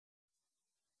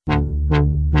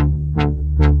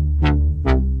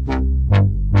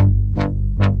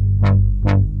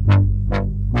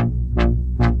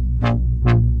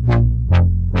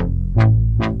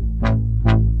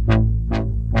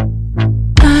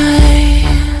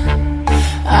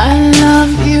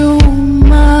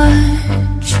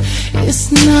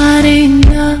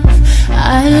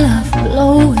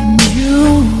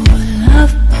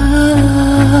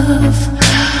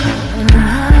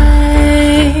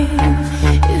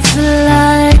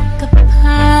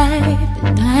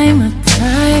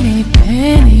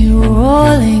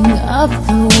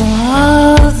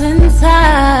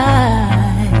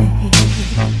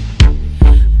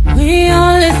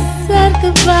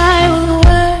goodbye with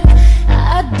words.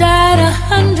 I died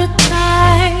 100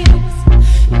 times.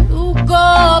 You go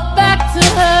back to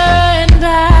her and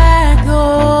I go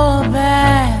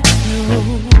back to you.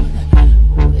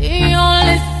 We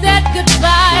only said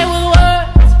goodbye with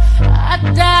words. I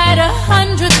died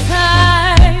 100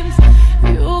 times.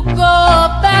 You go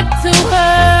back to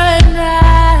her and I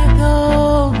go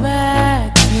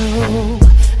back to you.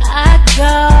 I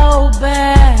go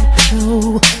back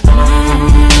to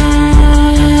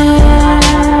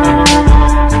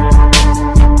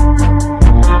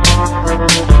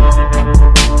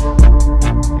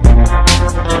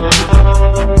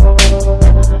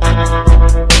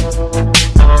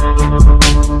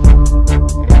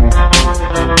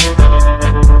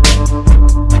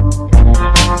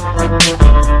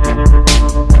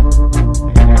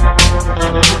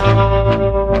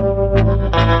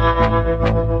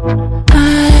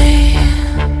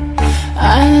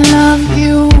I love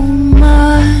you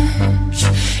much.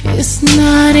 It's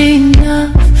not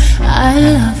enough. I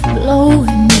love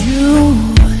blowing you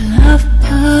love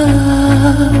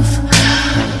puff.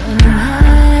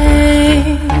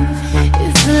 Life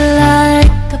is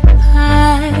like a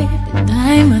pipe, and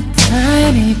I'm a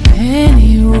tiny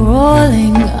penny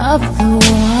rolling up the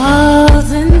wall.